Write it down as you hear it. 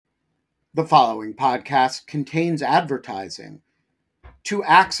The following podcast contains advertising. To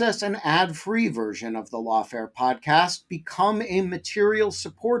access an ad-free version of the Lawfare podcast, become a material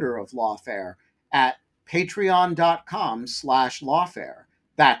supporter of Lawfare at patreon.com/lawfare.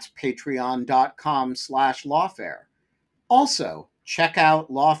 That's patreon.com/lawfare. Also, check out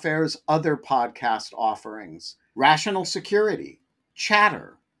Lawfare's other podcast offerings: Rational Security,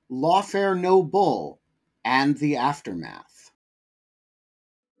 Chatter, Lawfare No Bull, and The Aftermath.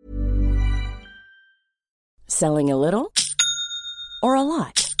 Selling a little or a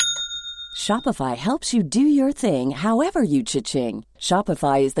lot? Shopify helps you do your thing however you cha-ching.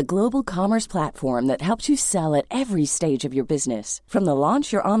 Shopify is the global commerce platform that helps you sell at every stage of your business. From the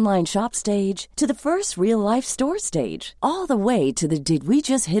launch your online shop stage to the first real-life store stage, all the way to the did we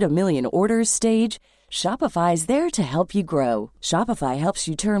just hit a million orders stage. Shopify is there to help you grow. Shopify helps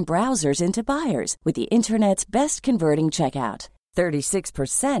you turn browsers into buyers with the internet's best converting checkout.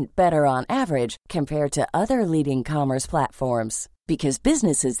 36% better on average compared to other leading commerce platforms. Because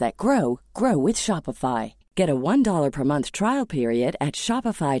businesses that grow, grow with Shopify. Get a $1 per month trial period at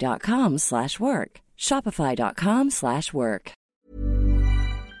shopify.com/work. Shopify.com/work.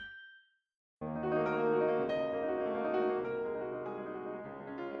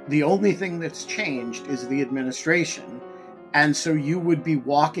 The only thing that's changed is the administration. And so you would be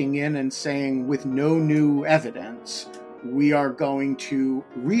walking in and saying, with no new evidence, we are going to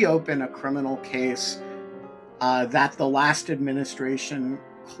reopen a criminal case that the last administration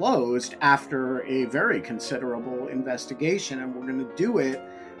closed after a very considerable investigation. And we're going to do it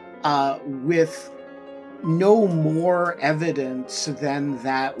with no more evidence than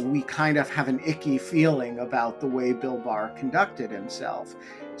that we kind of have an icky feeling about the way Bill Barr conducted himself.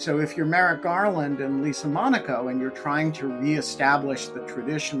 So if you're Merrick Garland and Lisa Monaco and you're trying to reestablish the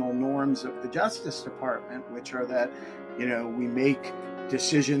traditional norms of the Justice Department, which are that, we make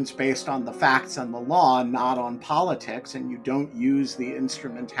decisions based on the facts and the law, not on politics, and you don't use the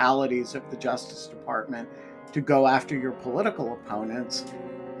instrumentalities of the Justice Department to go after your political opponents,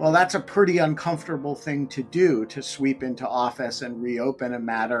 well, that's a pretty uncomfortable thing to do, to sweep into office and reopen a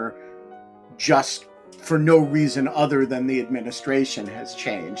matter just for no reason other than the administration has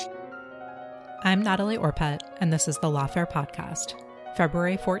changed. I'm Natalie Orpett, and this is the Lawfare Podcast,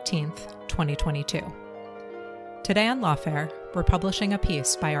 February 14th, 2022. Today on Lawfare, we're publishing a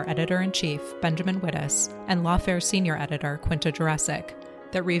piece by our editor-in-chief, Benjamin Wittes, and Lawfare senior editor, Quinta Jurecic,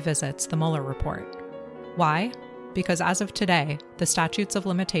 that revisits the Mueller report. Why? Because as of today, the statutes of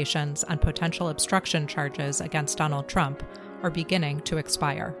limitations on potential obstruction charges against Donald Trump are beginning to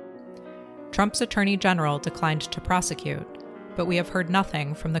expire. Trump's Attorney General declined to prosecute, but we have heard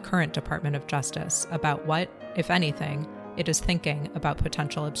nothing from the current Department of Justice about what, if anything, it is thinking about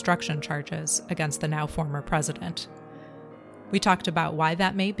potential obstruction charges against the now former president. We talked about why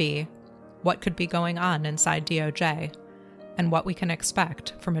that may be, what could be going on inside DOJ, and what we can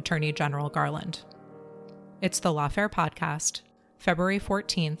expect from Attorney General Garland. It's the Lawfare Podcast, February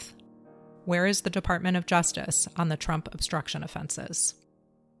 14th. Where is the Department of Justice on the Trump obstruction offenses?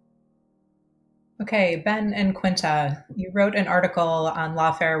 Okay, Ben and Quinta, you wrote an article on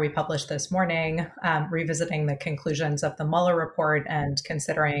Lawfare we published this morning, revisiting the conclusions of the Mueller report and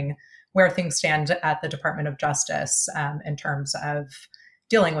considering where things stand at the Department of Justice in terms of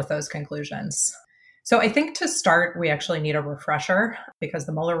dealing with those conclusions. So I think to start, we actually need a refresher because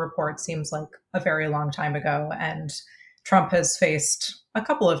the Mueller report seems like a very long time ago, and Trump has faced a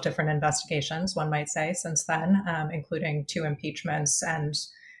couple of different investigations, one might say, since then, including 2 impeachments and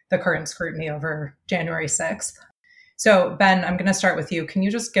the current scrutiny over January 6th. So, Ben, I'm going to start with you. Can you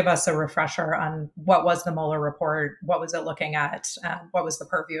just give us a refresher on what was the Mueller report? What was it looking at? What was the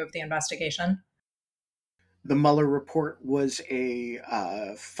purview of the investigation? The Mueller report was a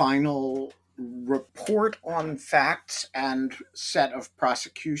final report on facts and set of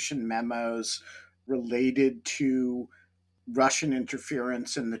prosecution memos related to Russian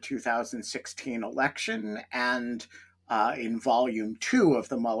interference in the 2016 election, and in volume 2 of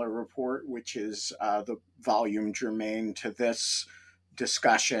the Mueller report, which is the volume germane to this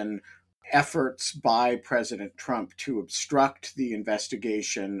discussion, efforts by President Trump to obstruct the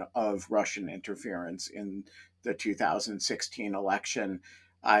investigation of Russian interference in the 2016 election.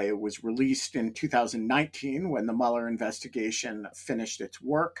 It was released in 2019 when the Mueller investigation finished its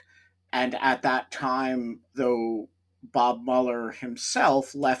work. And at that time, though Bob Mueller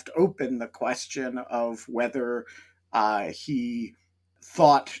himself left open the question of whether he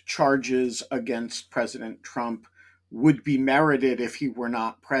thought charges against President Trump would be merited if he were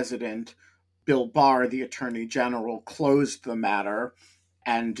not president, Bill Barr, the Attorney General, closed the matter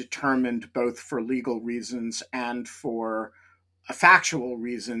and determined, both for legal reasons and for factual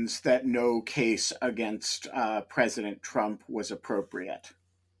reasons that no case against President Trump was appropriate.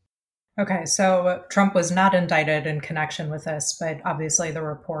 Okay, so Trump was not indicted in connection with this, but obviously the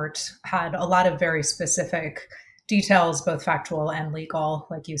report had a lot of very specific details, both factual and legal,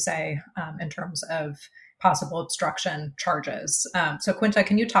 like you say, in terms of possible obstruction charges. So Quinta,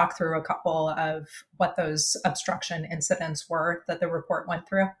 can you talk through a couple of what those obstruction incidents were that the report went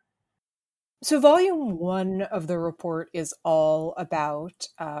through? So, volume 1 of the report is all about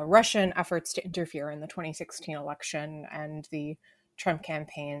Russian efforts to interfere in the 2016 election and the Trump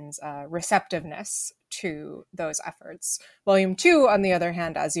campaign's receptiveness to those efforts. Volume 2, on the other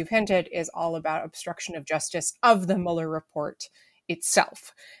hand, as you've hinted, is all about obstruction of justice of the Mueller report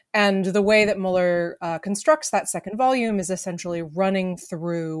itself. And the way that Mueller constructs that second volume is essentially running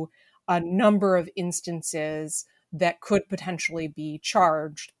through a number of instances that could potentially be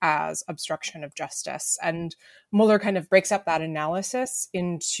charged as obstruction of justice. And Mueller kind of breaks up that analysis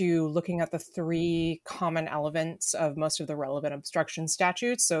into looking at the 3 common elements of most of the relevant obstruction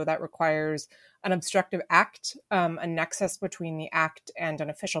statutes. So that requires an obstructive act, a nexus between the act and an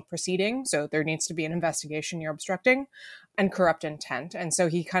official proceeding. So there needs to be an investigation you're obstructing, and corrupt intent. And so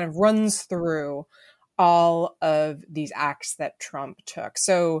he kind of runs through all of these acts that Trump took.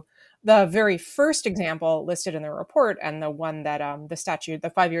 So the very first example listed in the report, and the one that the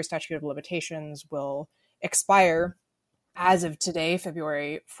 5-year statute of limitations will expire as of today,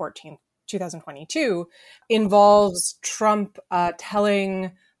 February 14th, 2022, involves Trump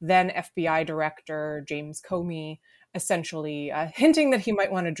telling then FBI Director James Comey, essentially hinting that he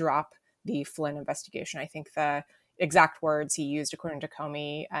might want to drop the Flynn investigation. I think the exact words he used, according to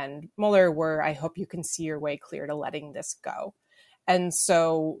Comey and Mueller, were, "I hope you can see your way clear to letting this go." And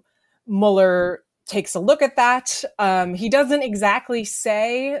so Mueller takes a look at that. He doesn't exactly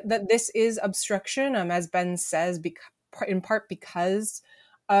say that this is obstruction, as Ben says, in part because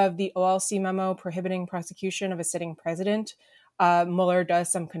of the OLC memo prohibiting prosecution of a sitting president. Mueller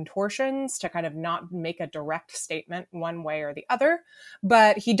does some contortions to kind of not make a direct statement one way or the other,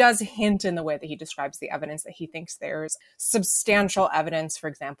 but he does hint in the way that he describes the evidence that he thinks there's substantial evidence, for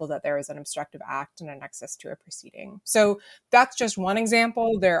example, that there is an obstructive act and a nexus to a proceeding. So that's just one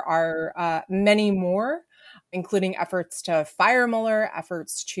example. There are many more, including efforts to fire Mueller,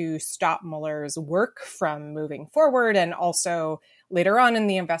 efforts to stop Mueller's work from moving forward, and also later on in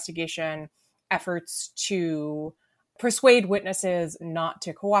the investigation, efforts to persuade witnesses not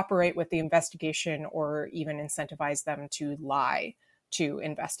to cooperate with the investigation or even incentivize them to lie to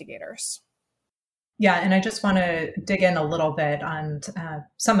investigators. Yeah, and I just want to dig in a little bit on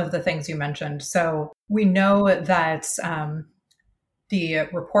some of the things you mentioned. So we know that the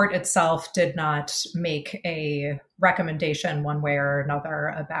report itself did not make a recommendation one way or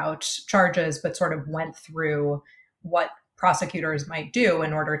another about charges, but sort of went through what prosecutors might do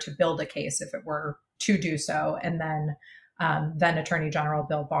in order to build a case if it were to do so. And then Attorney General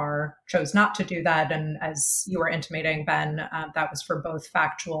Bill Barr chose not to do that. And as you were intimating, Ben, that was for both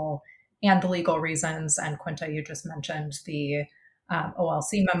factual and legal reasons. And Quinta, you just mentioned the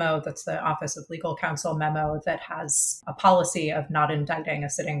OLC memo, that's the Office of Legal Counsel memo that has a policy of not indicting a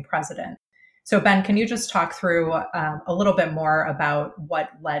sitting president. So Ben, can you just talk through a little bit more about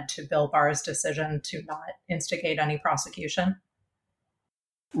what led to Bill Barr's decision to not instigate any prosecution?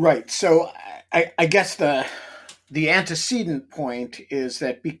 Right. So I guess the antecedent point is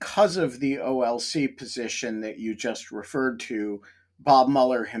that because of the OLC position that you just referred to, Bob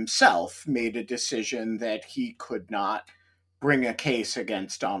Mueller himself made a decision that he could not bring a case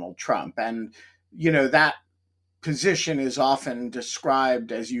against Donald Trump. And, that position is often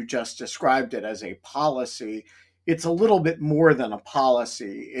described, as you just described it, as a policy. It's a little bit more than a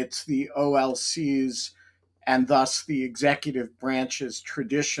policy. It's the OLC's and thus the executive branch's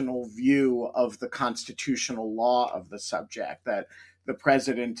traditional view of the constitutional law of the subject, that the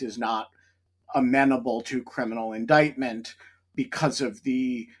president is not amenable to criminal indictment because of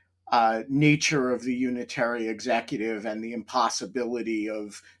the nature of the unitary executive and the impossibility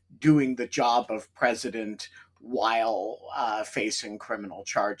of doing the job of president while facing criminal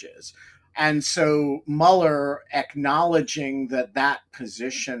charges. And so Mueller, acknowledging that that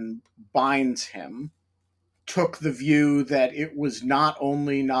position binds him, took the view that it was not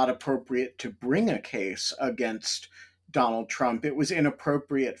only not appropriate to bring a case against Donald Trump, it was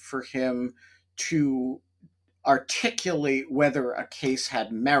inappropriate for him to articulate whether a case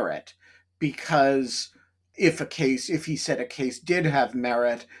had merit, because if he said a case did have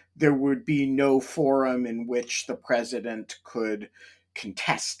merit, there would be no forum in which the president could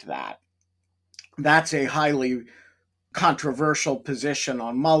contest that. That's a highly controversial position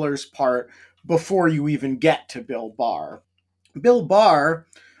on Mueller's part before you even get to Bill Barr. Bill Barr,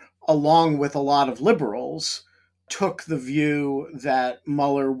 along with a lot of liberals, took the view that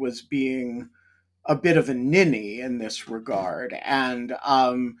Mueller was being a bit of a ninny in this regard. And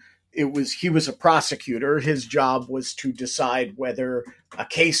he was a prosecutor. His job was to decide whether a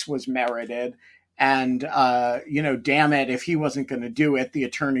case was merited. And, damn it, if he wasn't going to do it, the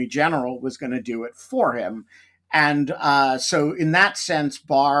attorney general was going to do it for him. And so in that sense,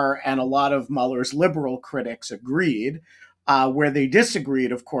 Barr and a lot of Mueller's liberal critics agreed. Where they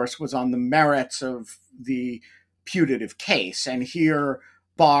disagreed, of course, was on the merits of the putative case. And here,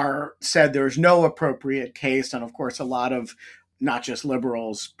 Barr said there's no appropriate case. And of course, a lot of not just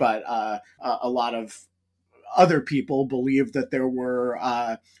liberals, but a lot of other people believed that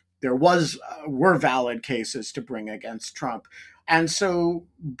were valid cases to bring against Trump. And so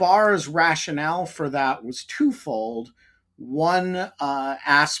Barr's rationale for that was twofold. One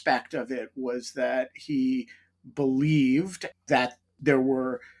aspect of it was that he believed that there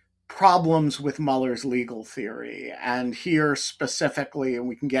were problems with Mueller's legal theory. And here specifically, and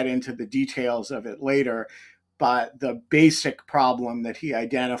we can get into the details of it later, but the basic problem that he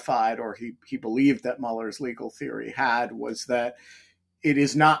identified, or he believed that Mueller's legal theory had, was that it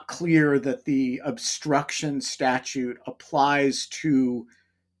is not clear that the obstruction statute applies to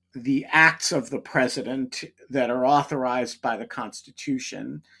the acts of the president that are authorized by the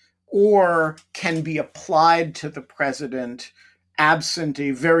Constitution, or can be applied to the president absent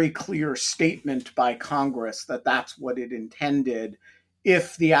a very clear statement by Congress that that's what it intended,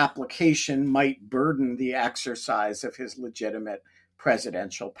 if the application might burden the exercise of his legitimate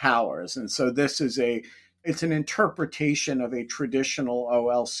presidential powers. And so it's an interpretation of a traditional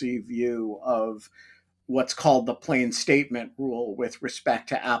OLC view of what's called the plain statement rule with respect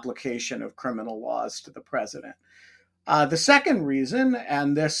to application of criminal laws to the president. The second reason,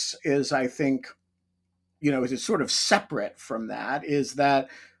 and this is, I think, is sort of separate from that, is that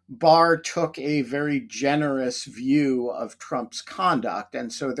Barr took a very generous view of Trump's conduct.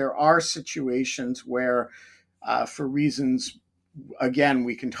 And so there are situations where, for reasons, again,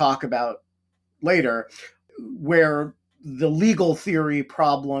 we can talk about later, where the legal theory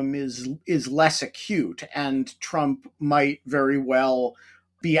problem is less acute, and Trump might very well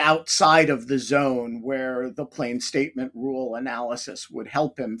be outside of the zone where the plain statement rule analysis would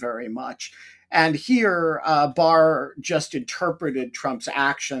help him very much. And here, Barr just interpreted Trump's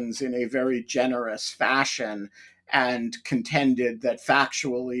actions in a very generous fashion and contended that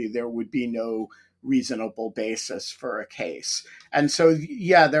factually there would be no reasonable basis for a case. And so,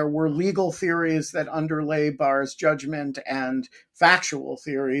 yeah, there were legal theories that underlay Barr's judgment and factual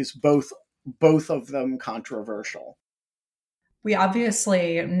theories, both of them controversial. We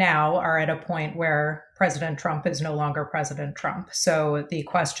obviously now are at a point where President Trump is no longer President Trump. So the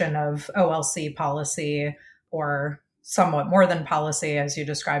question of OLC policy, or somewhat more than policy, as you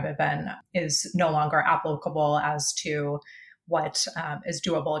describe it, Ben, is no longer applicable as to what is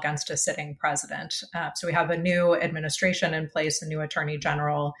doable against a sitting president. So we have a new administration in place, a new attorney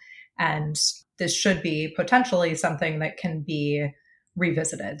general, and this should be potentially something that can be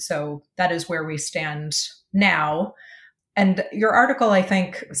revisited. So that is where we stand now. And your article, I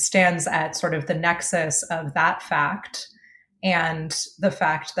think, stands at sort of the nexus of that fact and the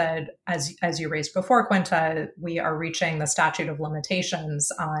fact that, as you raised before, Quinta, we are reaching the statute of limitations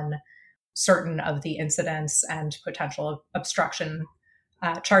on certain of the incidents and potential obstruction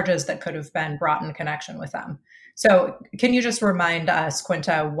charges that could have been brought in connection with them. So can you just remind us,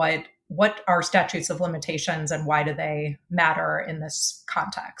 Quinta, what are statutes of limitations and why do they matter in this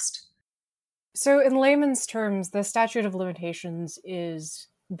context? So in layman's terms, the statute of limitations is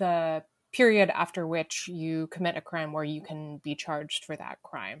the period after which you commit a crime where you can be charged for that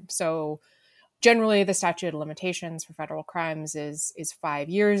crime. So generally, the statute of limitations for federal crimes is 5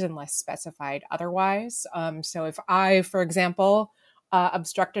 years unless specified otherwise. So if I, for example,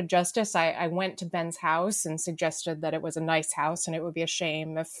 obstructed justice, I went to Ben's house and suggested that it was a nice house and it would be a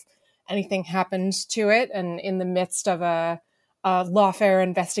shame if anything happened to it. And in the midst of a lawfare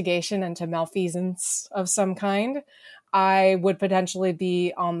investigation into malfeasance of some kind, I would potentially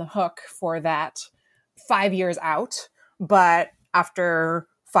be on the hook for that 5 years out. But after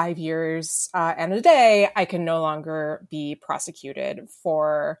 5 years and a day, I can no longer be prosecuted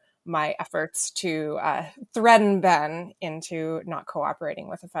for my efforts to threaten Ben into not cooperating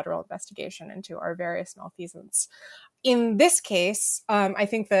with a federal investigation into our various malfeasance. In this case, I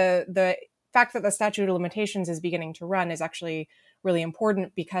think the fact that the statute of limitations is beginning to run is actually really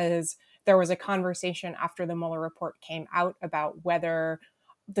important, because there was a conversation after the Mueller report came out about whether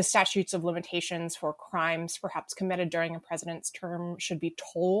the statutes of limitations for crimes perhaps committed during a president's term should be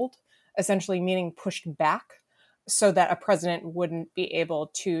tolled, essentially meaning pushed back. so that a president wouldn't be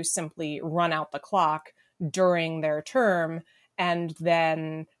able to simply run out the clock during their term and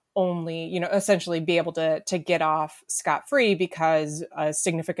then only, essentially be able to get off scot-free because a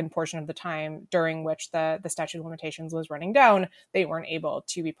significant portion of the time during which the statute of limitations was running down, they weren't able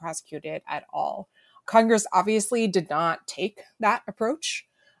to be prosecuted at all. Congress obviously did not take that approach.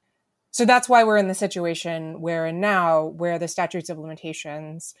 So that's why we're in the situation we're in now, where the statutes of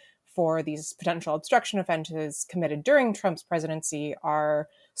limitations for these potential obstruction offenses committed during Trump's presidency are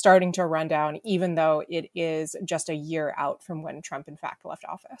starting to run down, even though it is just a year out from when Trump, in fact, left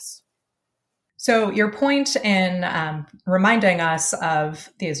office. So your point in reminding us of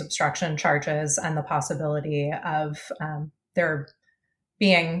these obstruction charges and the possibility of there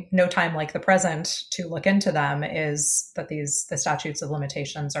being no time like the present to look into them is that the statutes of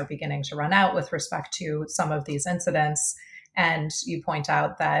limitations are beginning to run out with respect to some of these incidents. And you point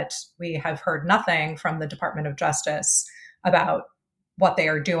out that we have heard nothing from the Department of Justice about what they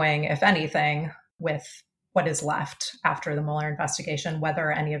are doing, if anything, with what is left after the Mueller investigation,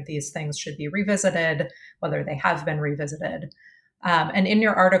 whether any of these things should be revisited, whether they have been revisited. And in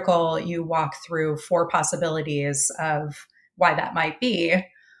your article, you walk through 4 possibilities of why that might be.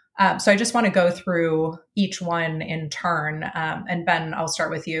 So I just want to go through each one in turn. And Ben, I'll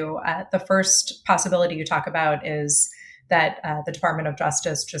start with you. The first possibility you talk about is that the Department of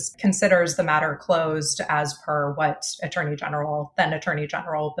Justice just considers the matter closed as per what then Attorney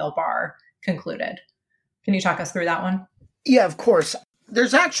General Bill Barr concluded. Can you talk us through that one? Yeah, of course.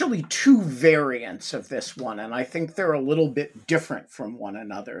 There's actually 2 variants of this one, and I think they're a little bit different from one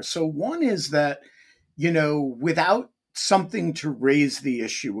another. So one is that, without something to raise the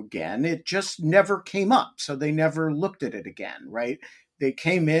issue again, it just never came up. So they never looked at it again, right? They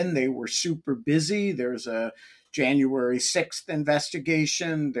came in, they were super busy. There's a January 6th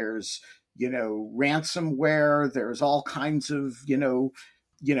investigation. There's, ransomware. There's all kinds of,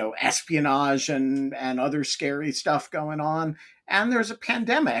 espionage and other scary stuff going on. And there's a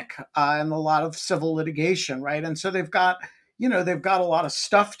pandemic and a lot of civil litigation, right? And so they've got a lot of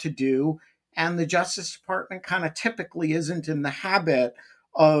stuff to do. And the Justice Department kind of typically isn't in the habit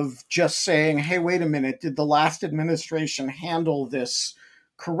of just saying, hey, wait a minute, did the last administration handle this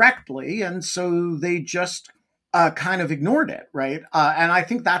correctly? And so they just kind of ignored it, right? And I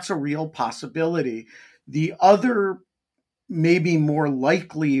think that's a real possibility. The other maybe more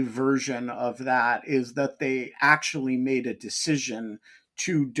likely version of that is that they actually made a decision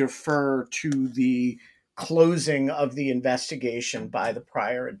to defer to the closing of the investigation by the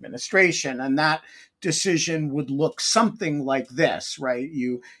prior administration. And that decision would look something like this, right?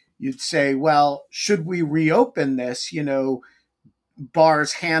 You'd say, well, should we reopen this?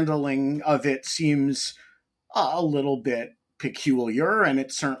 Barr's handling of it seems a little bit peculiar, and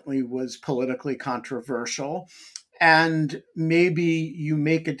it certainly was politically controversial. And maybe you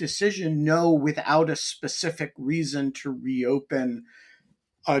make a decision, no, without a specific reason to reopen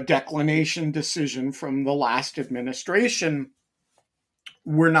a declination decision from the last administration.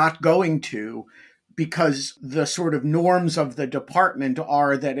 We're not going to, because the sort of norms of the department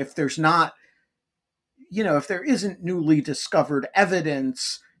are that if there's not, if there isn't newly discovered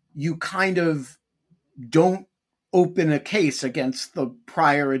evidence, you kind of don't open a case against the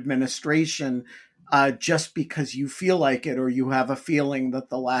prior administration just because you feel like it, or you have a feeling that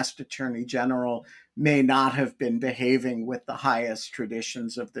the last attorney general may not have been behaving with the highest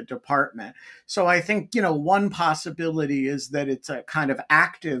traditions of the department. So I think, one possibility is that it's a kind of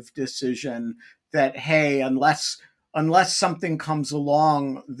active decision that, hey, unless something comes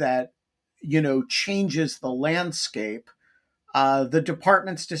along that, changes the landscape, the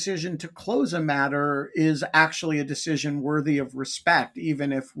department's decision to close a matter is actually a decision worthy of respect,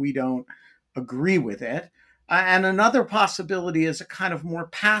 even if we don't agree with it. And another possibility is a kind of more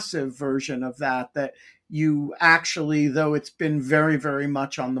passive version of that you actually, though it's been very, very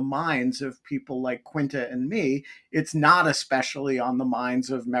much on the minds of people like Quinta and me, it's not especially on the minds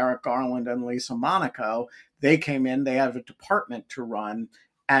of Merrick Garland and Lisa Monaco. They came in, they have a department to run,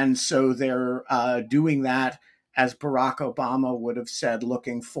 and so they're doing that, as Barack Obama would have said,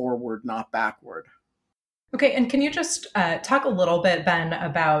 looking forward, not backward. Okay, and can you just talk a little bit, Ben,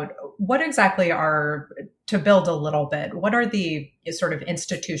 about what exactly to build a little bit, what are the sort of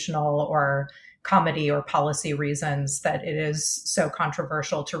institutional or comedy or policy reasons that it is so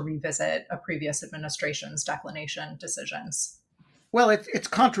controversial to revisit a previous administration's declination decisions? Well, it's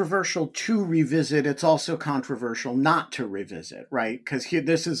controversial to revisit. It's also controversial not to revisit, right? Because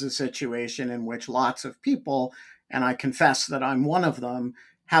this is a situation in which lots of people, and I confess that I'm one of them,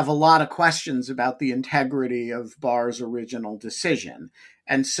 have a lot of questions about the integrity of Barr's original decision.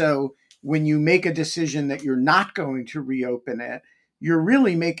 And so, when you make a decision that you're not going to reopen it, you're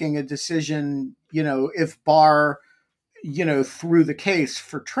really making a decision, if Barr, threw the case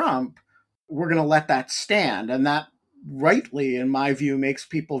for Trump, we're going to let that stand. And that rightly, in my view, makes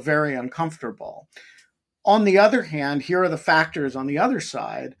people very uncomfortable. On the other hand, here are the factors on the other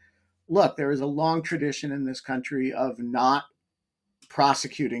side. Look, there is a long tradition in this country of not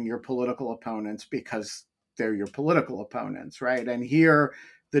prosecuting your political opponents because they're your political opponents, right? And here,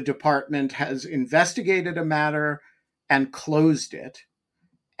 the department has investigated a matter and closed it.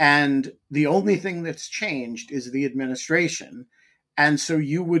 And the only thing that's changed is the administration. And so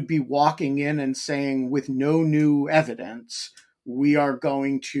you would be walking in and saying, with no new evidence, we are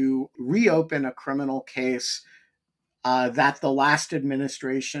going to reopen a criminal case that the last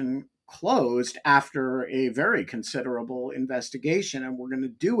administration closed after a very considerable investigation. And we're going to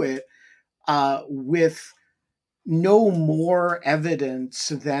do it with no more evidence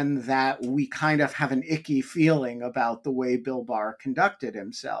than that we kind of have an icky feeling about the way Bill Barr conducted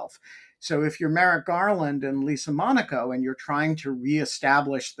himself. So if you're Merrick Garland and Lisa Monaco and you're trying to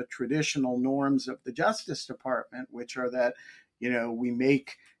reestablish the traditional norms of the Justice Department, which are that, we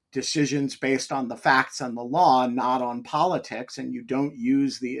make decisions based on the facts and the law, not on politics, and you don't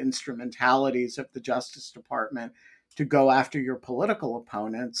use the instrumentalities of the Justice Department to go after your political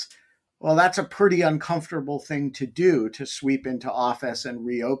opponents, well, that's a pretty uncomfortable thing to do, to sweep into office and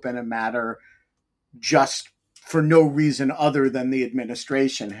reopen a matter just for no reason other than the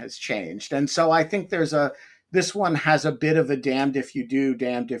administration has changed. And so I think this one has a bit of a damned if you do,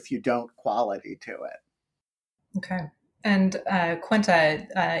 damned if you don't quality to it. Okay. And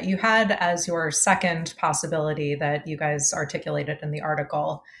Quinta, you had as your second possibility that you guys articulated in the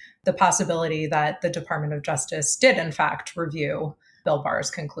article, the possibility that the Department of Justice did in fact review Bill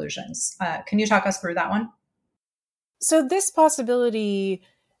Barr's conclusions. Can you talk us through that one? So this possibility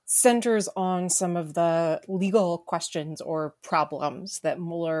centers on some of the legal questions or problems that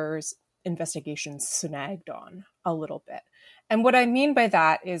Mueller's investigation snagged on a little bit. And what I mean by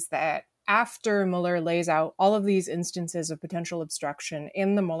that is that after Mueller lays out all of these instances of potential obstruction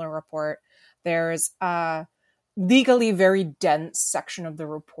in the Mueller report, there's a legally very dense section of the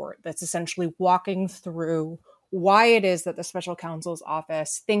report that's essentially walking through why it is that the special counsel's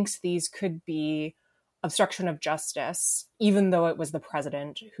office thinks these could be obstruction of justice, even though it was the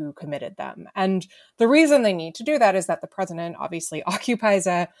president who committed them. And the reason they need to do that is that the president obviously occupies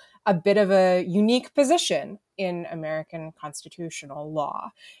a bit of a unique position in American constitutional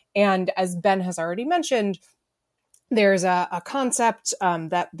law. And as Ben has already mentioned, there's a concept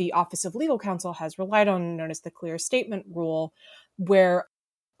that the Office of Legal Counsel has relied on, known as the clear statement rule, where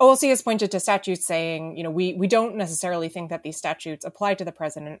OLC has pointed to statutes saying, we don't necessarily think that these statutes apply to the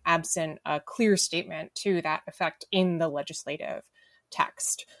president absent a clear statement to that effect in the legislative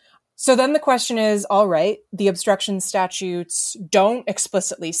text. So then the question is, all right, the obstruction statutes don't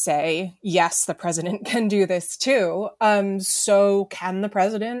explicitly say, yes, the president can do this too. So can the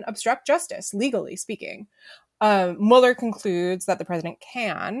president obstruct justice, legally speaking? Mueller concludes that the president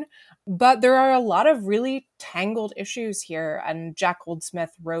can, but there are a lot of really tangled issues here. And Jack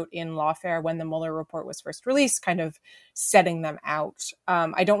Goldsmith wrote in Lawfare when the Mueller report was first released, kind of setting them out.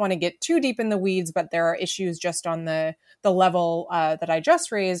 I don't want to get too deep in the weeds, but there are issues just on the level that I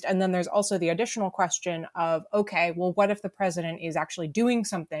just raised. And then there's also the additional question of, okay, well, what if the president is actually doing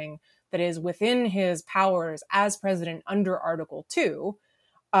something that is within his powers as president under Article 2,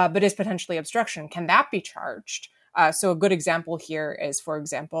 but is potentially obstruction? Can that be charged? So a good example here is, for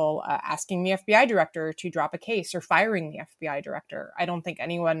example, asking the FBI director to drop a case or firing the FBI director. I don't think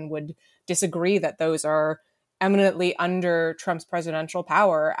anyone would disagree that those are eminently under Trump's presidential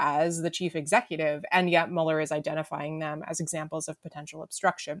power as the chief executive, and yet Mueller is identifying them as examples of potential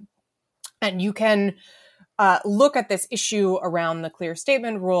obstruction. And you can look at this issue around the clear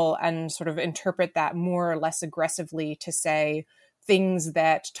statement rule and sort of interpret that more or less aggressively to say, things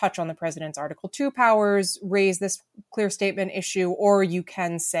that touch on the president's Article 2 powers raise this clear statement issue, or you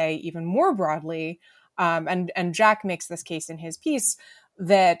can say even more broadly, and Jack makes this case in his piece,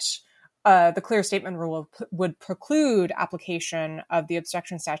 that the clear statement rule would preclude application of the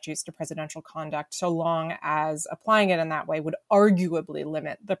obstruction statutes to presidential conduct so long as applying it in that way would arguably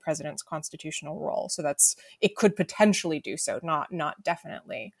limit the president's constitutional role. So it could potentially do so, not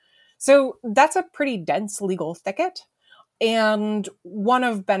definitely. So that's a pretty dense legal thicket. And one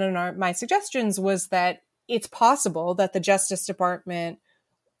of Ben and my suggestions was that it's possible that the Justice Department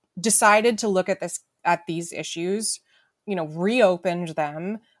decided to look at these issues, reopened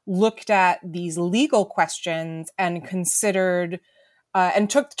them, looked at these legal questions, and considered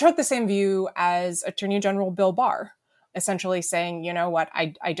and took the same view as Attorney General Bill Barr, essentially saying, you know what,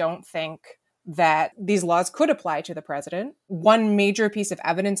 I don't think that these laws could apply to the president. One major piece of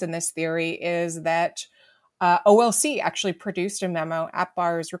evidence in this theory is that OLC actually produced a memo at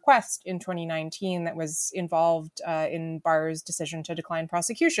Barr's request in 2019 that was involved in Barr's decision to decline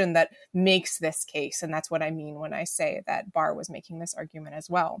prosecution that makes this case. And that's what I mean when I say that Barr was making this argument as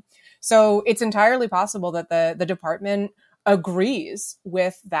well. So it's entirely possible that the department agrees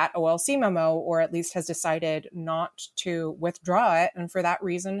with that OLC memo, or at least has decided not to withdraw it. And for that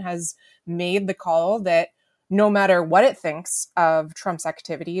reason has made the call that no matter what it thinks of Trump's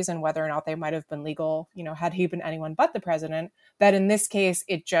activities and whether or not they might have been legal, had he been anyone but the president, that in this case,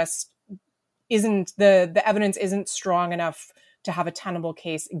 it just isn't, the evidence isn't strong enough to have a tenable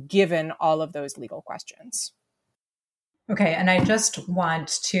case given all of those legal questions. Okay, and I just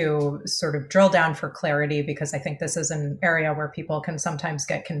want to sort of drill down for clarity, because I think this is an area where people can sometimes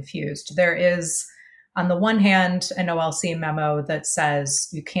get confused. There is, on the one hand, an OLC memo that says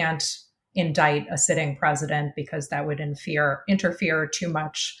you can't indict a sitting president because that would interfere too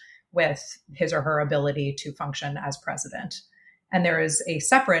much with his or her ability to function as president. And there is a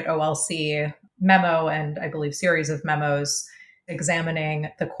separate OLC memo, and I believe series of memos, examining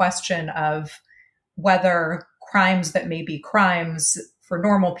the question of whether crimes that may be crimes for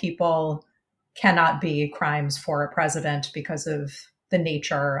normal people cannot be crimes for a president because of the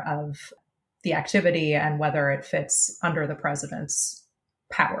nature of the activity and whether it fits under the president's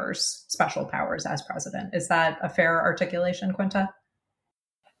powers, special powers as president. Is that a fair articulation, Quinta?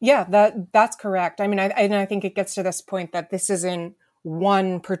 Yeah, that's correct. I mean, I think it gets to this point that this isn't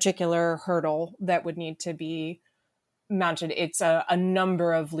one particular hurdle that would need to be mounted. It's a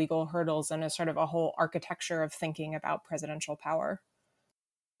number of legal hurdles and a sort of a whole architecture of thinking about presidential power.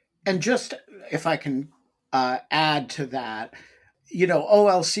 And just if I can add to that,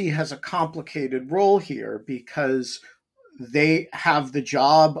 OLC has a complicated role here because they have the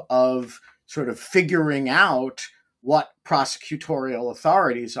job of sort of figuring out what prosecutorial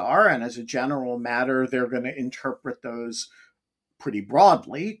authorities are. And as a general matter, they're going to interpret those pretty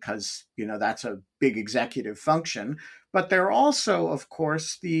broadly because, that's a big executive function. But they're also, of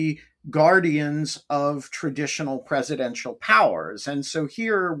course, the guardians of traditional presidential powers. And so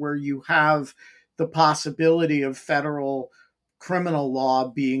here, where you have the possibility of federal criminal law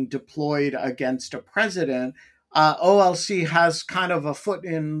being deployed against a president, OLC has kind of a foot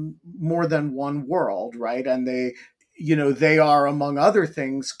in more than one world, right? And they are, among other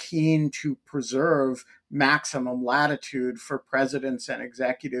things, keen to preserve maximum latitude for presidents and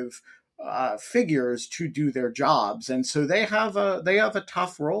executive figures to do their jobs. And so they have a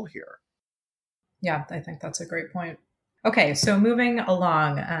tough role here. Yeah, I think that's a great point. Okay, so moving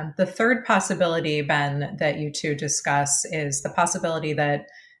along, the third possibility, Ben, that you two discuss is the possibility that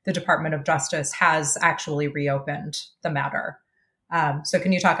the Department of Justice has actually reopened the matter. So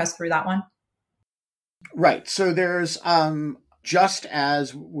can you talk us through that one? Right. So there's, just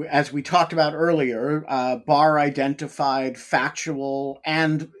as we talked about earlier, Barr identified factual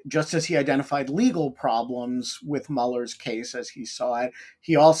and just as he identified legal problems with Mueller's case as he saw it,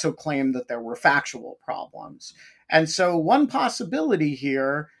 he also claimed that there were factual problems. And so one possibility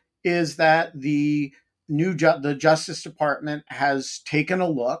here is that the Justice Department has taken a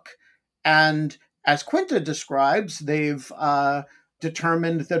look, and as Quinta describes, they've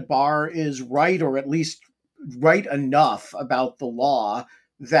determined that Barr is right, or at least right enough about the law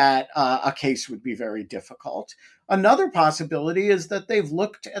that a case would be very difficult. Another possibility is that they've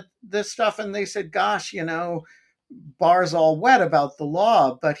looked at this stuff and they said, gosh, Barr's all wet about the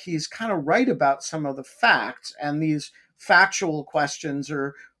law, but he's kind of right about some of the facts. And these factual questions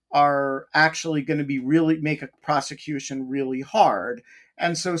are actually going to be make a prosecution really hard.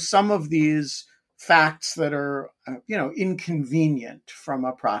 And so some of these facts that are, inconvenient from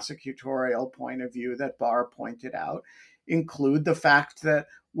a prosecutorial point of view that Barr pointed out include the fact that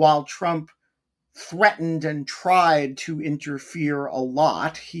while Trump threatened and tried to interfere a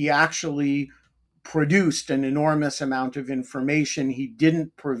lot, he actually produced an enormous amount of information. He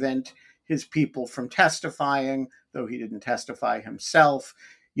didn't prevent his people from testifying, though he didn't testify himself.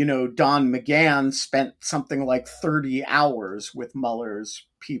 Don McGahn spent something like 30 hours with Mueller's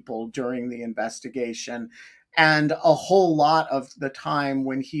people during the investigation. And a whole lot of the time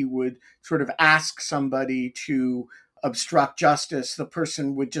when he would sort of ask somebody to obstruct justice, the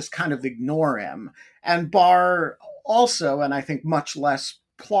person would just kind of ignore him. And Barr also, and I think much less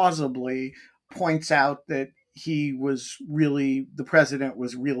plausibly, points out that the president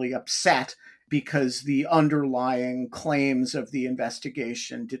was really upset because the underlying claims of the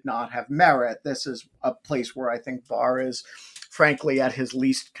investigation did not have merit. This is a place where I think Barr is, frankly, at his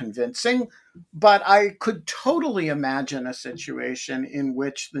least convincing. But I could totally imagine a situation in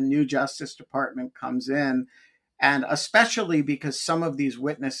which the new Justice Department comes in, and especially because some of these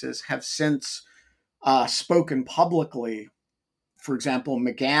witnesses have since spoken publicly. For example,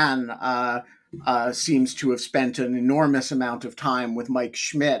 McGahn seems to have spent an enormous amount of time with Mike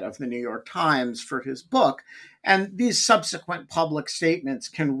Schmidt of the New York Times for his book. And these subsequent public statements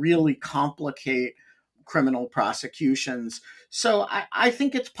can really complicate criminal prosecutions. So I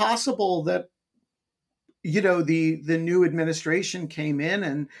think it's possible that, the new administration came in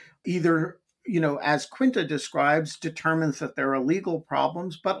and either, as Quinta describes, determines that there are legal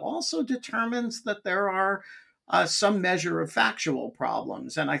problems, but also determines that there are some measure of factual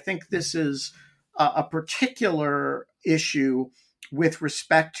problems. And I think this is a particular issue with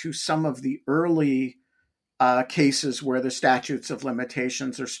respect to some of the early cases where the statutes of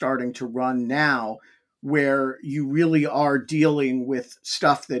limitations are starting to run now, where you really are dealing with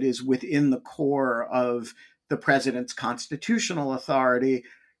stuff that is within the core of the president's constitutional authority.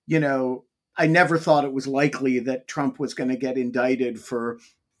 I never thought it was likely that Trump was going to get indicted for,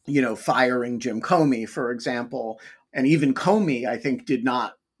 firing Jim Comey, for example. And even Comey, I think,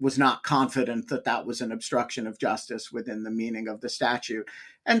 was not confident that that was an obstruction of justice within the meaning of the statute.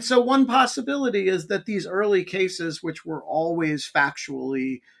 And so one possibility is that these early cases, which were always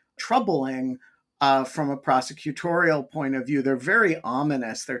factually troubling, from a prosecutorial point of view, they're very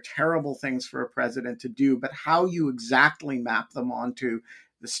ominous. They're terrible things for a president to do, but how you exactly map them onto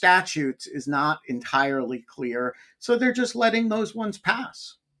the statutes is not entirely clear. So they're just letting those ones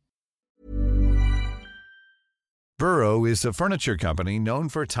pass. Burrow is a furniture company known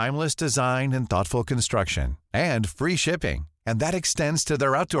for timeless design and thoughtful construction, and free shipping, and that extends to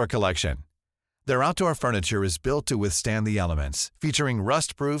their outdoor collection. Their outdoor furniture is built to withstand the elements, featuring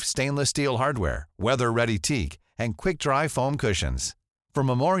rust-proof stainless steel hardware, weather-ready teak, and quick-dry foam cushions. For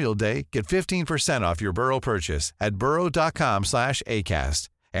Memorial Day, get 15% off your Burrow purchase at burrow.com/ACAST,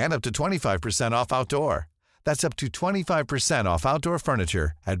 and up to 25% off outdoor. That's up to 25% off outdoor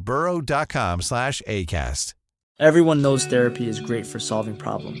furniture at burrow.com/ACAST. Everyone knows therapy is great for solving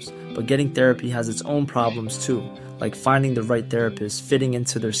problems, but getting therapy has its own problems too, like finding the right therapist, fitting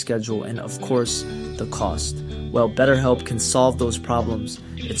into their schedule, and of course, the cost. Well, BetterHelp can solve those problems.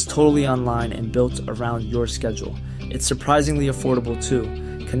 It's totally online and built around your schedule. It's surprisingly affordable too.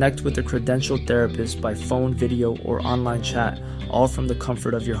 Connect with a credentialed therapist by phone, video, or online chat, all from the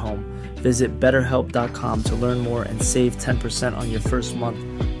comfort of your home. Visit BetterHelp.com to learn more and save 10% on your first month.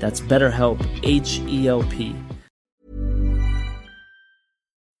 That's BetterHelp, H-E-L-P.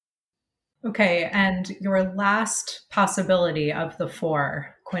 Okay, and your last possibility of the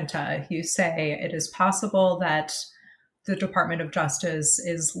four, Quinta, you say it is possible that the Department of Justice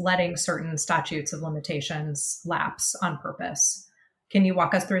is letting certain statutes of limitations lapse on purpose. Can you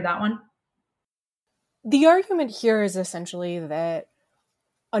walk us through that one? The argument here is essentially that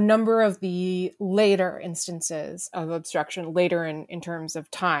a number of the later instances of obstruction, later in terms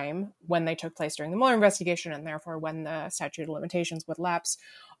of time, when they took place during the Mueller investigation, and therefore when the statute of limitations would lapse,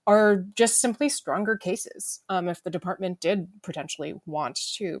 are just simply stronger cases if the department did potentially want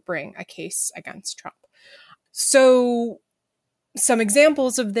to bring a case against Trump. So some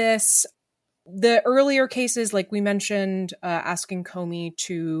examples of this, the earlier cases, like we mentioned, asking Comey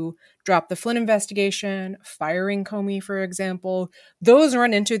to drop the Flynn investigation, firing Comey, for example, those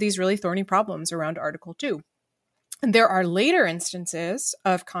run into these really thorny problems around Article 2. And there are later instances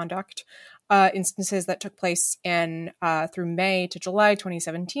of conduct, instances that took place in through May to July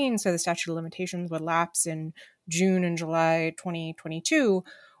 2017. So the statute of limitations would lapse in June and July 2022,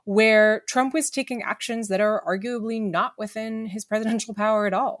 where Trump was taking actions that are arguably not within his presidential power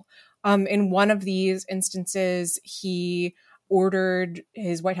at all. In one of these instances, he ordered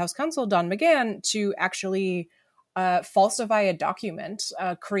his White House counsel, Don McGahn, to actually falsify a document,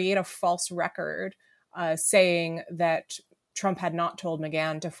 create a false record saying that Trump had not told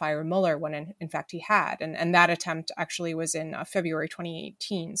McGahn to fire Mueller when in fact he had. And that attempt actually was in February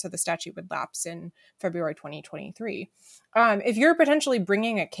 2018. So the statute would lapse in February 2023. If you're potentially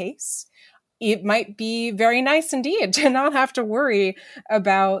bringing a case, it might be very nice indeed to not have to worry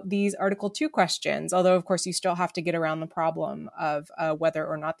about these Article 2 questions. Although, of course, you still have to get around the problem of whether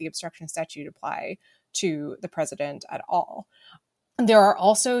or not the obstruction statute apply to the president at all. There are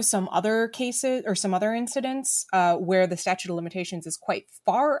also some other cases or some other incidents where the statute of limitations is quite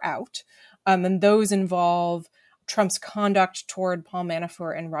far out. And those involve Trump's conduct toward Paul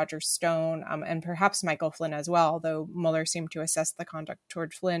Manafort and Roger Stone, and perhaps Michael Flynn as well, though Mueller seemed to assess the conduct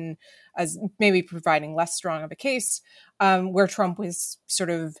toward Flynn as maybe providing less strong of a case, where Trump was sort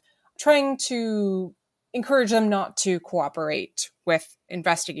of trying to encourage them not to cooperate with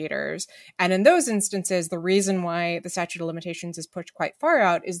investigators. And in those instances, the reason why the statute of limitations is pushed quite far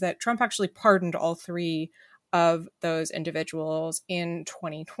out is that Trump actually pardoned all three of those individuals in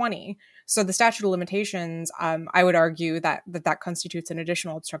 2020. So the statute of limitations, I would argue that constitutes an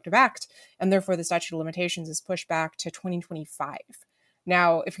additional obstructive act, and therefore the statute of limitations is pushed back to 2025.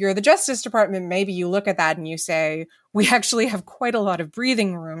 Now, if you're the Justice Department, maybe you look at that and you say, we actually have quite a lot of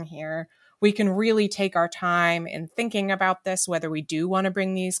breathing room here. We can really take our time in thinking about this, whether we do want to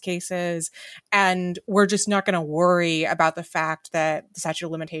bring these cases. And we're just not going to worry about the fact that the statute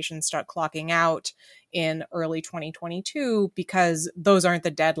of limitations start clocking out in early 2022, because those aren't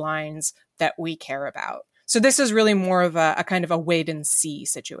the deadlines that we care about. So this is really more of a kind of a wait and see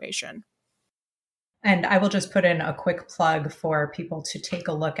situation. And I will just put in a quick plug for people to take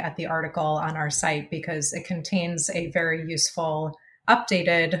a look at the article on our site, because it contains a very useful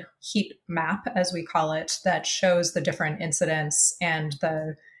updated heat map, as we call it, that shows the different incidents and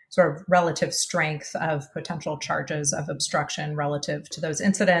the sort of relative strength of potential charges of obstruction relative to those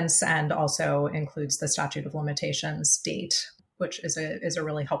incidents, and also includes the statute of limitations date, which is a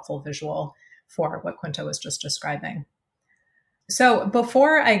really helpful visual for what Quinta was just describing. So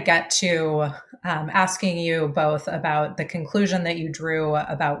before I get to asking you both about the conclusion that you drew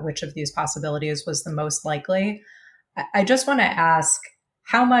about which of these possibilities was the most likely, I just want to ask,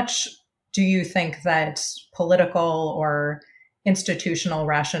 how much do you think that political or institutional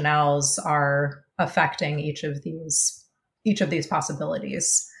rationales are affecting each of these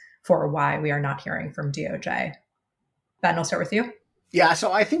possibilities for why we are not hearing from DOJ? Ben, I'll start with you. Yeah,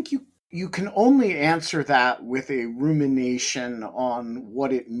 so I think you can only answer that with a rumination on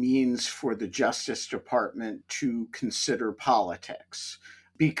what it means for the Justice Department to consider politics,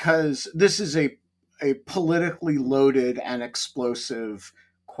 because this is a politically loaded and explosive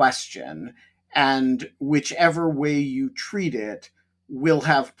question, and whichever way you treat it will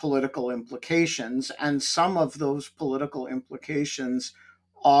have political implications, and some of those political implications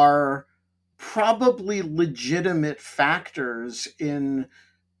are probably legitimate factors in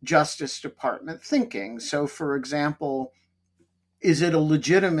Justice Department thinking. So, for example, is it a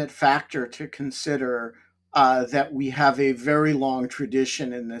legitimate factor to consider that we have a very long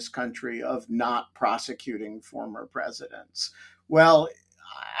tradition in this country of not prosecuting former presidents? Well,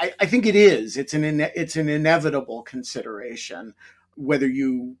 I think it is. It's an inevitable consideration, whether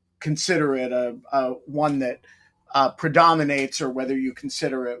you consider it a one that predominates or whether you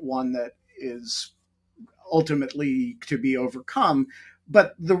consider it one that is ultimately to be overcome.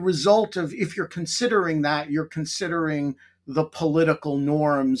 But the result of, if you're considering that, you're considering the political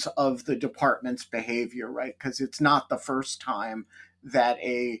norms of the department's behavior, right? Because it's not the first time that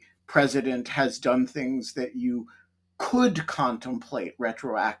a president has done things that you could contemplate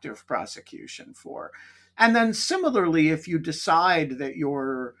retroactive prosecution for. And then similarly, if you decide that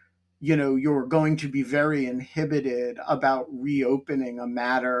you're going to be very inhibited about reopening a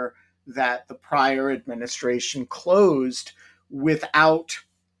matter that the prior administration closed without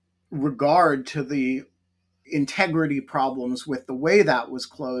regard to the integrity problems with the way that was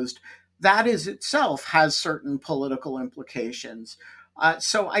closed, that is itself has certain political implications.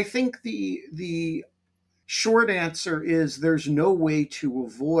 So I think the short answer is there's no way to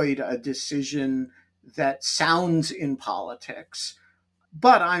avoid a decision that sounds in politics.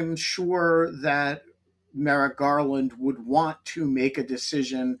 But I'm sure that Merrick Garland would want to make a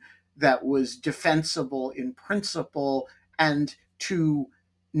decision that was defensible in principle and to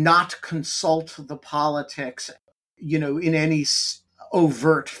not consult the politics, in any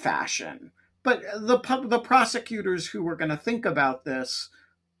overt fashion. But the prosecutors who were going to think about this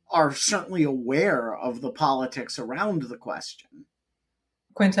are certainly aware of the politics around the question.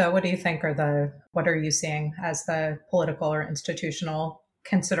 Quinta, what do you think what are you seeing as the political or institutional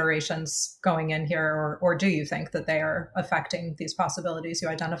considerations going in here, or do you think that they are affecting these possibilities you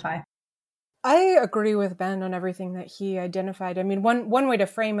identify? I agree with Ben on everything that he identified. I mean, one way to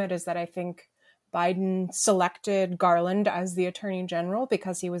frame it is that I think Biden selected Garland as the Attorney General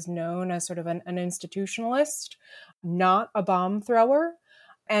because he was known as sort of an institutionalist, not a bomb thrower.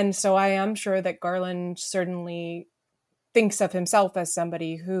 And so I am sure that Garland certainly thinks of himself as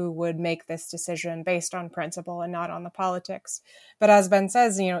somebody who would make this decision based on principle and not on the politics. But as Ben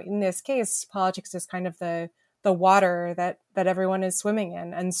says, in this case, politics is kind of the water that everyone is swimming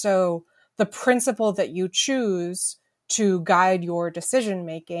in. And so the principle that you choose to guide your decision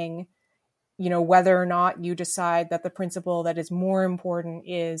making, whether or not you decide that the principle that is more important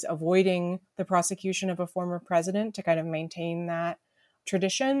is avoiding the prosecution of a former president to kind of maintain that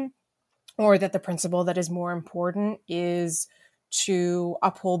tradition, or that the principle that is more important is to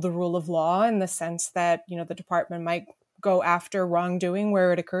uphold the rule of law in the sense that, the department might go after wrongdoing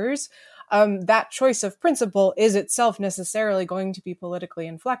where it occurs. That choice of principle is itself necessarily going to be politically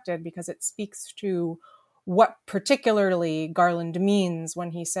inflected because it speaks to what particularly Garland means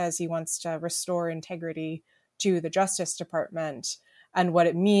when he says he wants to restore integrity to the Justice Department, and what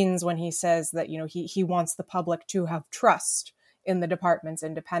it means when he says that, he wants the public to have trust in the department's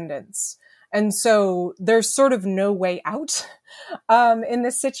independence. And so there's sort of no way out in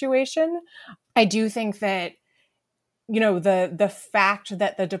this situation. I do think that, the fact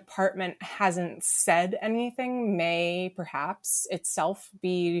that the department hasn't said anything may perhaps itself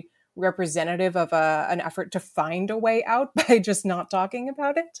be representative of an effort to find a way out by just not talking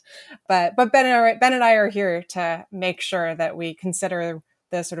about it. But Ben and I are here to make sure that we consider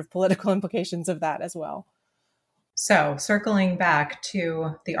the sort of political implications of that as well. So circling back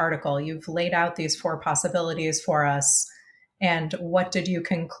to the article, you've laid out these 4 possibilities for us. And what did you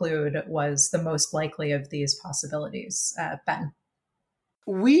conclude was the most likely of these possibilities, Ben?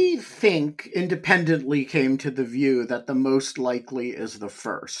 We think independently came to the view that the most likely is the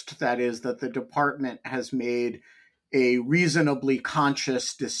first. That is, that the department has made a reasonably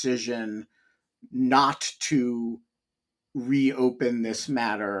conscious decision not to reopen this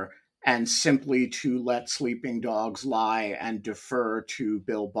matter and simply to let sleeping dogs lie and defer to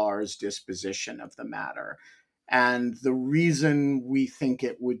Bill Barr's disposition of the matter. And the reason we think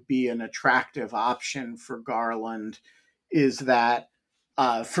it would be an attractive option for Garland is that,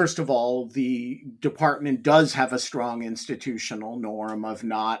 first of all, the department does have a strong institutional norm of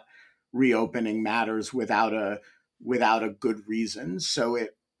not reopening matters without a good reason. So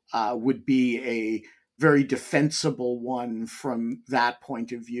it would be a very defensible one from that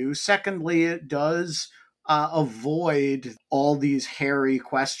point of view. Secondly, it does avoid all these hairy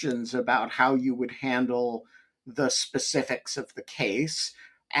questions about how you would handle the specifics of the case.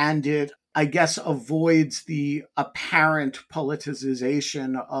 And it, I guess, avoids the apparent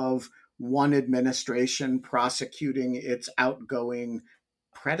politicization of one administration prosecuting its outgoing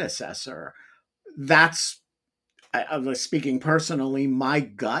predecessor. That's, I was speaking personally, my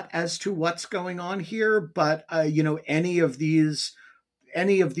gut as to what's going on here. But any of these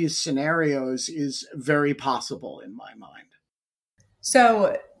scenarios is very possible in my mind.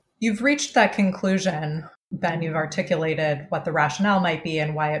 So you've reached that conclusion, Ben. You've articulated what the rationale might be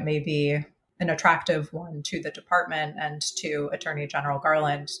and why it may be an attractive one to the department and to Attorney General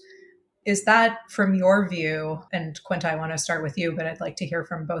Garland. Is that, from your view, and Quinta, I want to start with you, but I'd like to hear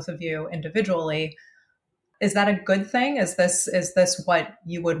from both of you individually. Is that a good thing? Is this what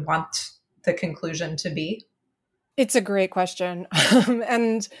you would want the conclusion to be? It's a great question.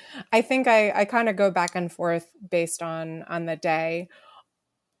 And I think I kind of go back and forth based on the day.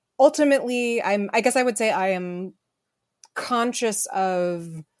 Ultimately, I guess I would say I am conscious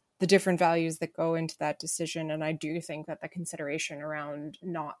of the different values that go into that decision. And I do think that the consideration around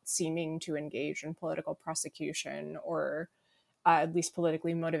not seeming to engage in political prosecution or at least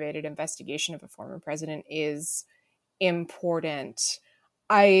politically motivated investigation of a former president is important.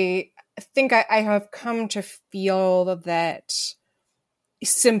 I think I have come to feel that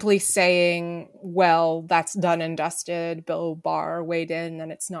simply saying, well, that's done and dusted, Bill Barr weighed in,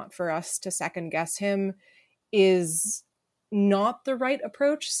 and it's not for us to second guess him, is not the right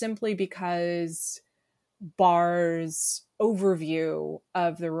approach, simply because Barr's overview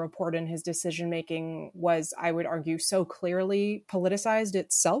of the report and his decision-making was, I would argue, so clearly politicized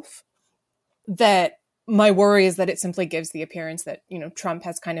itself that my worry is that it simply gives the appearance that, Trump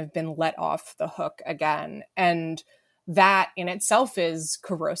has kind of been let off the hook again. And that in itself is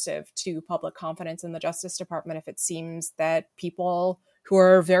corrosive to public confidence in the Justice Department if it seems that people who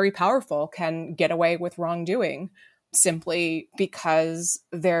are very powerful can get away with wrongdoing simply because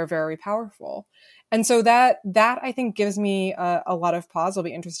they're very powerful. And so that I think gives me a lot of pause. I'll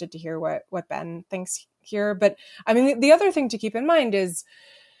be interested to hear what Ben thinks here. But I mean, the other thing to keep in mind is,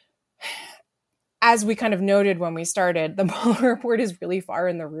 as we kind of noted when we started, the Mueller report is really far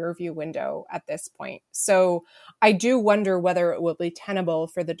in the rearview window at this point. So I do wonder whether it will be tenable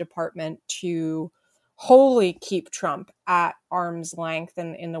for the department to wholly keep Trump at arm's length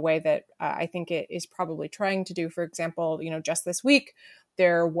in the way that I think it is probably trying to do. For example, just this week,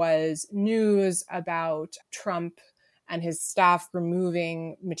 there was news about Trump and his staff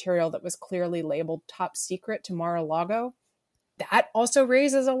removing material that was clearly labeled top secret to Mar-a-Lago. that also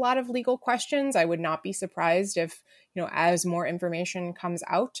raises a lot of legal questions. I would not be surprised if, as more information comes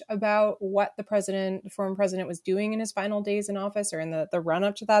out about what the former president was doing in his final days in office or in the run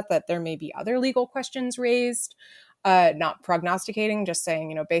up to that there may be other legal questions raised. Not prognosticating, just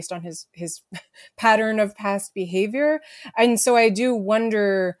saying, based on his pattern of past behavior. And so I do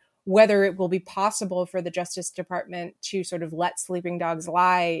wonder whether it will be possible for the Justice Department to sort of let sleeping dogs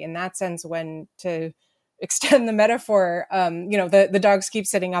lie in that sense, when, to extend the metaphor, the dogs keep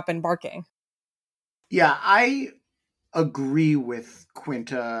sitting up and barking. Yeah, I agree with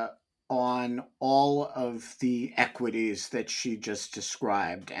Quinta on all of the equities that she just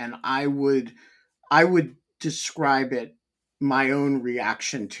described. And I would describe it, my own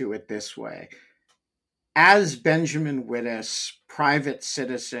reaction to it, this way. As Benjamin Wittes, private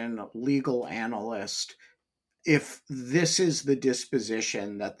citizen, legal analyst, if this is the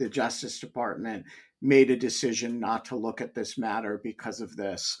disposition that the Justice Department made a decision not to look at this matter because of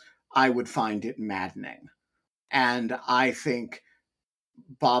this, I would find it maddening. And I think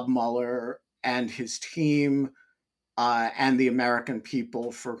Bob Mueller and his team and the American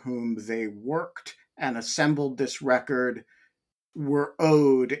people for whom they worked and assembled this record were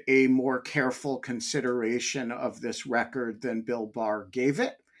owed a more careful consideration of this record than Bill Barr gave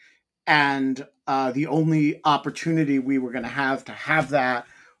it. And the only opportunity we were going to have that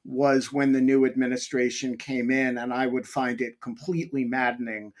was when the new administration came in. And I would find it completely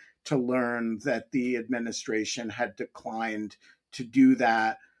maddening to learn that the administration had declined to do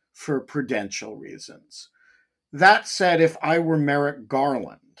that for prudential reasons. That said, if I were Merrick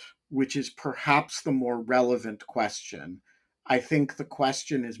Garland, which is perhaps the more relevant question, I think the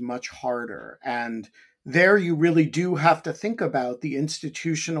question is much harder. And there you really do have to think about the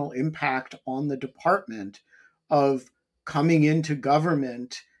institutional impact on the department of coming into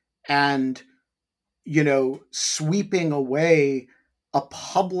government and, sweeping away a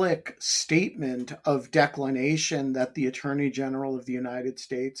public statement of declination that the Attorney General of the United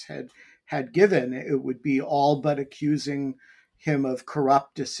States had given. It would be all but accusing him of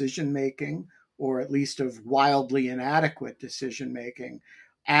corrupt decision-making, or at least of wildly inadequate decision-making.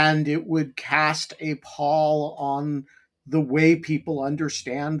 And it would cast a pall on the way people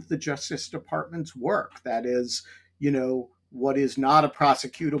understand the Justice Department's work. That is, what is not a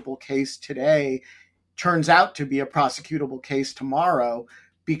prosecutable case today turns out to be a prosecutable case tomorrow,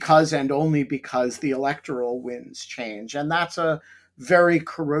 because and only because the electoral winds change. And that's a very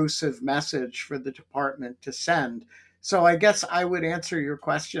corrosive message for the department to send. So I guess I would answer your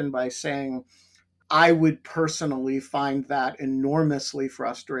question by saying I would personally find that enormously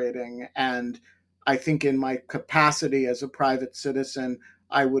frustrating. And I think in my capacity as a private citizen,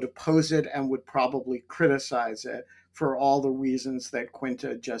 I would oppose it and would probably criticize it for all the reasons that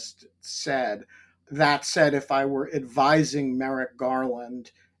Quinta just said. That said, if I were advising Merrick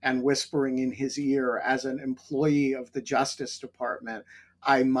Garland and whispering in his ear as an employee of the Justice Department,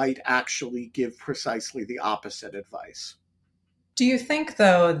 I might actually give precisely the opposite advice. Do you think,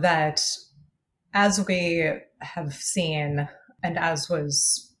 though, that as we have seen, and as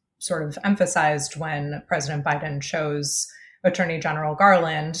was sort of emphasized when President Biden chose Attorney General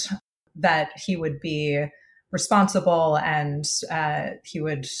Garland, that he would be responsible and he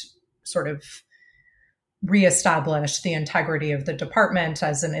would sort of reestablish the integrity of the department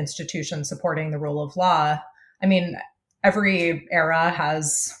as an institution supporting the rule of law? I mean, every era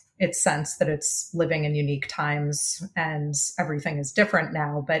has its sense that it's living in unique times and everything is different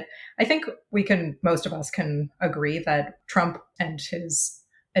now. But I think most of us can agree that Trump and his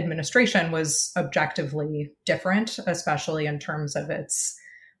administration was objectively different, especially in terms of its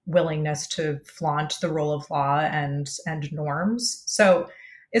willingness to flaunt the rule of law and norms. So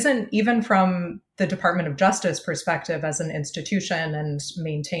isn't, even from the Department of Justice perspective as an institution and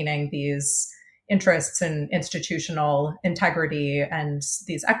maintaining these interests in institutional integrity and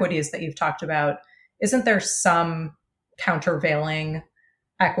these equities that you've talked about, isn't there some countervailing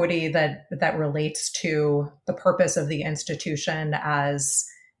equity that relates to the purpose of the institution as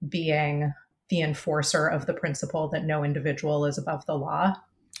being the enforcer of the principle that no individual is above the law?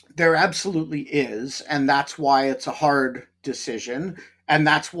 There absolutely is, and that's why it's a hard decision. And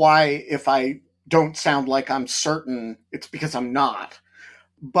that's why, if I don't sound like I'm certain, it's because I'm not.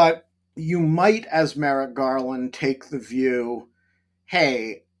 But you might, as Merrick Garland, take the view,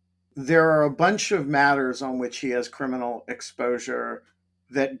 hey, there are a bunch of matters on which he has criminal exposure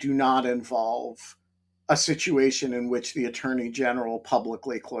that do not involve a situation in which the Attorney General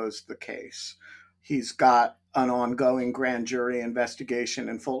publicly closed the case. He's got an ongoing grand jury investigation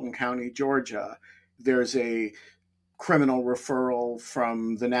in Fulton County, Georgia. There's a criminal referral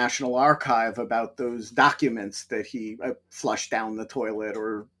from the National Archive about those documents that he flushed down the toilet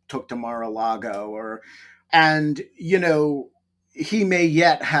or took to Mar-a-Lago, and he may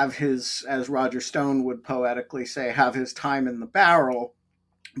yet have his, as Roger Stone would poetically say, have his time in the barrel,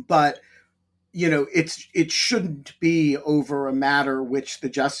 but it shouldn't be over a matter which the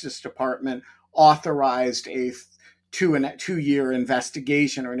Justice Department authorized a 2-year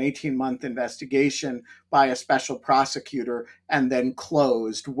investigation or an 18-month investigation by a special prosecutor and then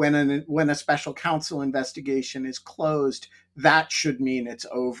closed. When a special counsel investigation is closed, that should mean it's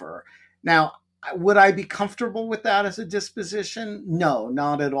over. Now, would I be comfortable with that as a disposition? No,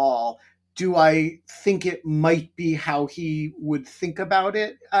 not at all. Do I think it might be how he would think about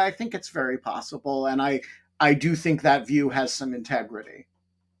it? I think it's very possible, and I do think that view has some integrity.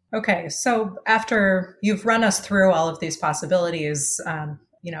 Okay, so after you've run us through all of these possibilities,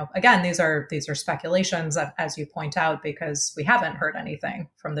 again, these are speculations, as you point out, because we haven't heard anything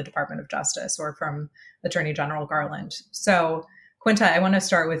from the Department of Justice or from Attorney General Garland. So, Quinta, I want to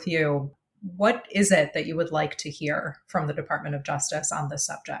start with you. What is it that you would like to hear from the Department of Justice on this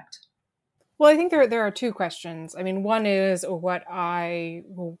subject? Well, I think there are two questions. I mean, one is what I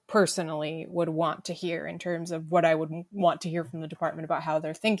personally would want to hear in terms of what I would want to hear from the department about how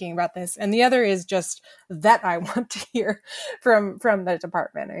they're thinking about this. And the other is just that I want to hear from the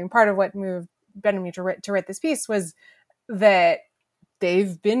department. I mean, part of what moved Ben and me to write this piece was that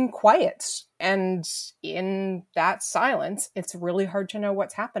they've been quiet. And in that silence, it's really hard to know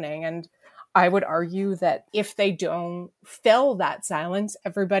what's happening. And I would argue that if they don't fill that silence,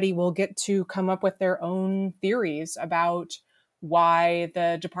 everybody will get to come up with their own theories about why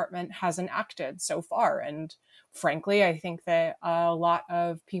the department hasn't acted so far. And frankly, I think that a lot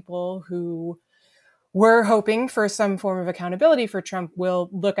of people who were hoping for some form of accountability for Trump will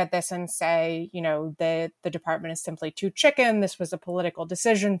look at this and say, the department is simply too chicken. This was a political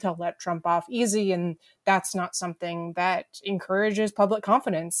decision to let Trump off easy. And that's not something that encourages public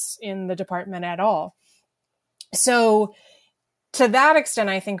confidence in the department at all. So to that extent,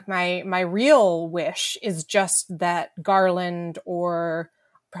 I think my real wish is just that Garland or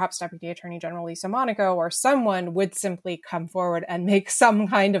perhaps Deputy Attorney General Lisa Monaco or someone would simply come forward and make some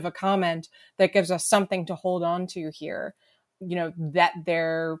kind of a comment that gives us something to hold on to here, that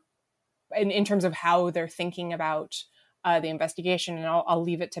they're, in terms of how they're thinking about the investigation. And I'll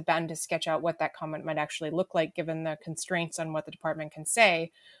leave it to Ben to sketch out what that comment might actually look like, given the constraints on what the department can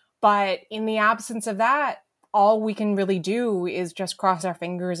say. But in the absence of that, all we can really do is just cross our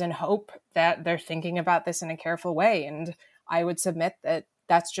fingers and hope that they're thinking about this in a careful way. And I would submit that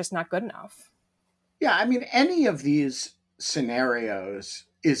that's just not good enough. Yeah, I mean, any of these scenarios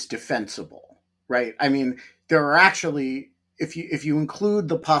is defensible, right? I mean, there are actually, if you include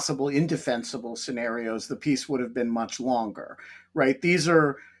the possible indefensible scenarios, the piece would have been much longer, right? These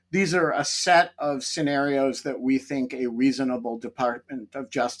are a set of scenarios that we think a reasonable Department of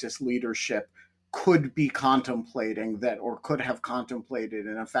Justice leadership could be contemplating or could have contemplated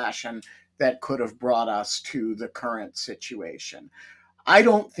in a fashion that could have brought us to the current situation. I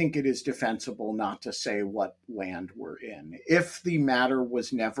don't think it is defensible not to say what land we're in. If the matter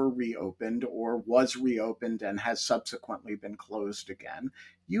was never reopened or was reopened and has subsequently been closed again,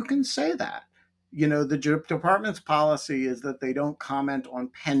 you can say that. The department's policy is that they don't comment on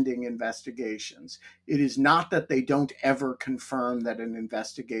pending investigations. It is not that they don't ever confirm that an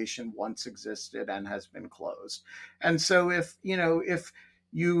investigation once existed and has been closed. And so if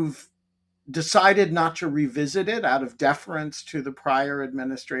you've decided not to revisit it out of deference to the prior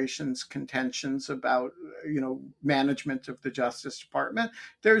administration's contentions about, management of the Justice Department,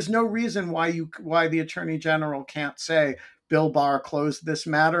 there's no reason why the Attorney General can't say Bill Barr closed this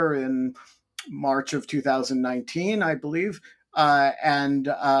matter in March of 2019, I believe, and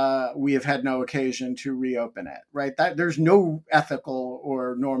we have had no occasion to reopen it, right? There's no ethical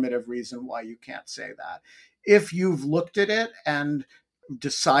or normative reason why you can't say that. If you've looked at it and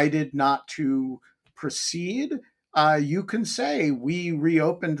decided not to proceed, you can say, we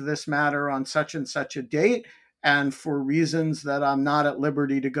reopened this matter on such and such a date, and for reasons that I'm not at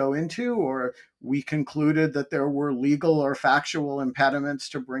liberty to go into, or we concluded that there were legal or factual impediments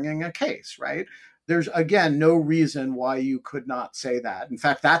to bringing a case, right? There's, again, no reason why you could not say that. In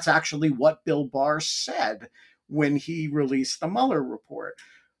fact, that's actually what Bill Barr said when he released the Mueller report.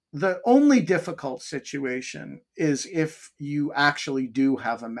 The only difficult situation is if you actually do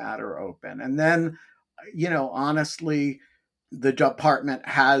have a matter open. And then, honestly, the department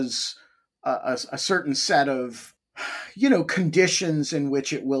has a certain set of, conditions in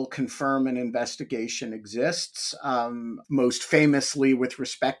which it will confirm an investigation exists. Most famously with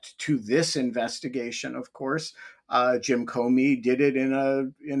respect to this investigation, of course, Jim Comey did it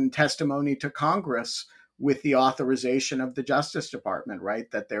in testimony to Congress with the authorization of the Justice Department, right?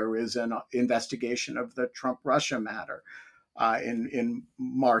 That there is an investigation of the Trump-Russia matter in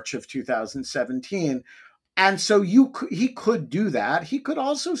March of 2017. And so he could do that. He could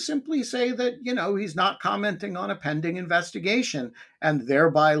also simply say that, he's not commenting on a pending investigation and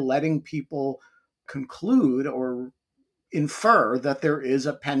thereby letting people conclude or infer that there is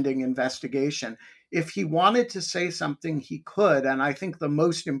a pending investigation. If he wanted to say something, he could. And I think the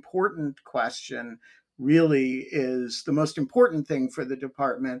most important question really is, the most important thing for the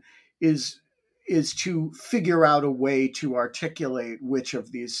department is to figure out a way to articulate which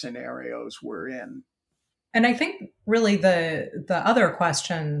of these scenarios we're in. And I think really the other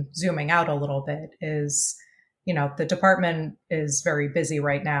question, zooming out a little bit, is, the department is very busy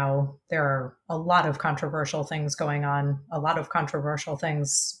right now. There are a lot of controversial things going on, a lot of controversial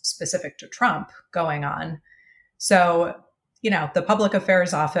things specific to Trump going on. So, the Public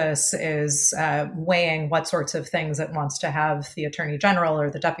Affairs Office is weighing what sorts of things it wants to have the Attorney General or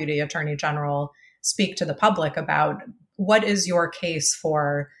the Deputy Attorney General speak to the public about. What is your case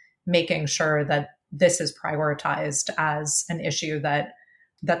for making sure that this is prioritized as an issue that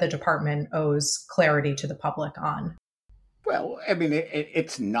the department owes clarity to the public on? Well, I mean,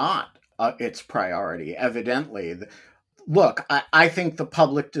 it's not its priority, evidently. Look, I think the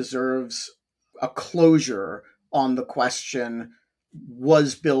public deserves a closure on the question,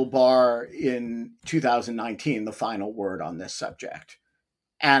 was Bill Barr in 2019 the final word on this subject?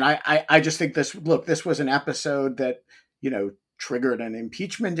 And I just think this was an episode that, triggered an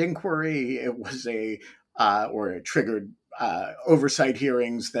impeachment inquiry. It was it triggered oversight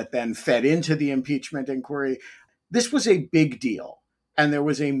hearings that then fed into the impeachment inquiry. This was a big deal. And there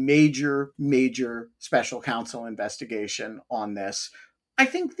was a major, major special counsel investigation on this. I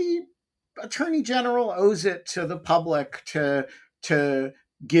think the Attorney General owes it to the public to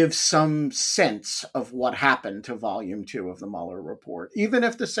give some sense of what happened to Volume 2 of the Mueller report, even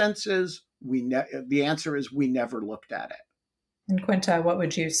if the sense is the answer is we never looked at it. And Quinta, what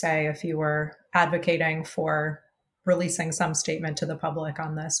would you say if you were advocating for releasing some statement to the public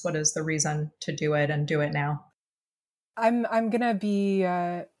on this? What is the reason to do it and do it now? I'm going to be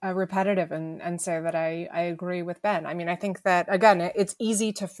repetitive and say that I agree with Ben. I mean, I think that, again, it's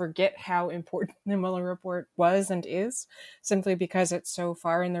easy to forget how important the Mueller report was and is, simply because it's so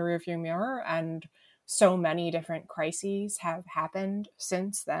far in the rearview mirror and so many different crises have happened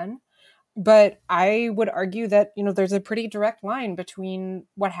since then. But I would argue that, there's a pretty direct line between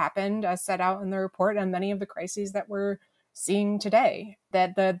what happened as set out in the report and many of the crises that we're seeing today.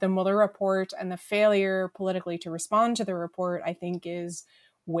 That the Mueller report and the failure politically to respond to the report, I think, is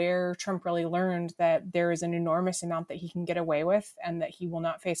where Trump really learned that there is an enormous amount that he can get away with and that he will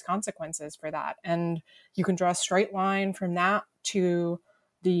not face consequences for that. And you can draw a straight line from that to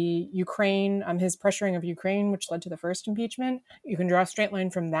the Ukraine, his pressuring of Ukraine, which led to the first impeachment. You can draw a straight line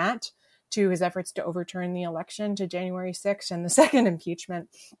from that to his efforts to overturn the election, to January 6th and the second impeachment.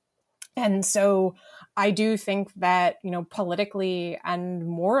 And so I do think that, politically and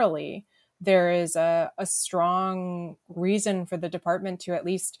morally, there is a strong reason for the department to at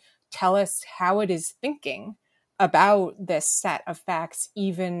least tell us how it is thinking about this set of facts,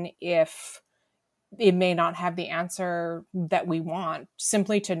 even if it may not have the answer that we want,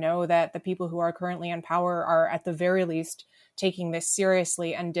 simply to know that the people who are currently in power are at the very least taking this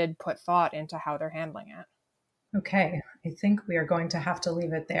seriously and did put thought into how they're handling it. Okay, I think we are going to have to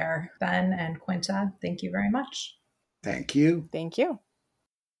leave it there. Ben and Quinta, thank you very much. Thank you. Thank you.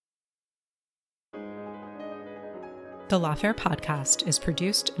 The Lawfare podcast is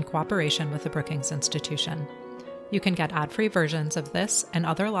produced in cooperation with the Brookings Institution. You can get ad-free versions of this and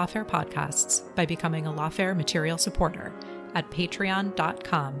other Lawfare podcasts by becoming a Lawfare material supporter at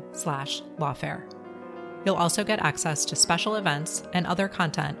patreon.com/lawfare. You'll also get access to special events and other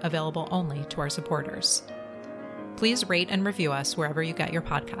content available only to our supporters. Please rate and review us wherever you get your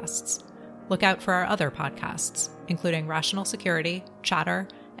podcasts. Look out for our other podcasts, including Rational Security, Chatter,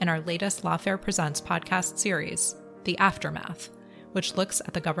 and our latest Lawfare Presents podcast series, The Aftermath, which looks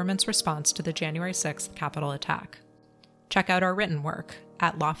at the government's response to the January 6th Capitol attack. Check out our written work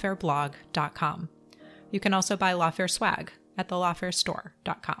at lawfareblog.com. You can also buy Lawfare swag at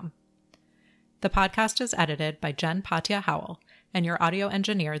thelawfarestore.com. The podcast is edited by Jen Patia Howell, and your audio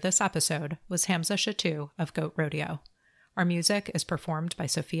engineer this episode was Hamza Shatu of Goat Rodeo. Our music is performed by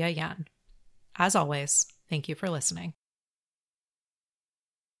Sophia Yan. As always, thank you for listening.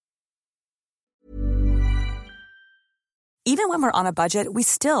 Even when we're on a budget, we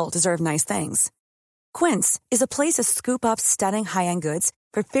still deserve nice things. Quince is a place to scoop up stunning high-end goods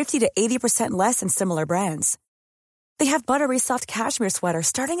for 50 to 80% less than similar brands. They have buttery soft cashmere sweaters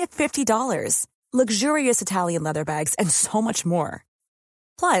starting at $50, luxurious Italian leather bags, and so much more.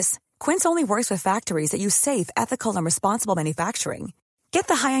 Plus, Quince only works with factories that use safe, ethical, and responsible manufacturing. Get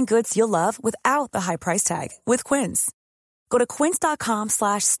the high-end goods you'll love without the high price tag with Quince. Go to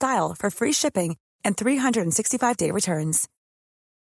quince.com/style for free shipping and 365-day returns.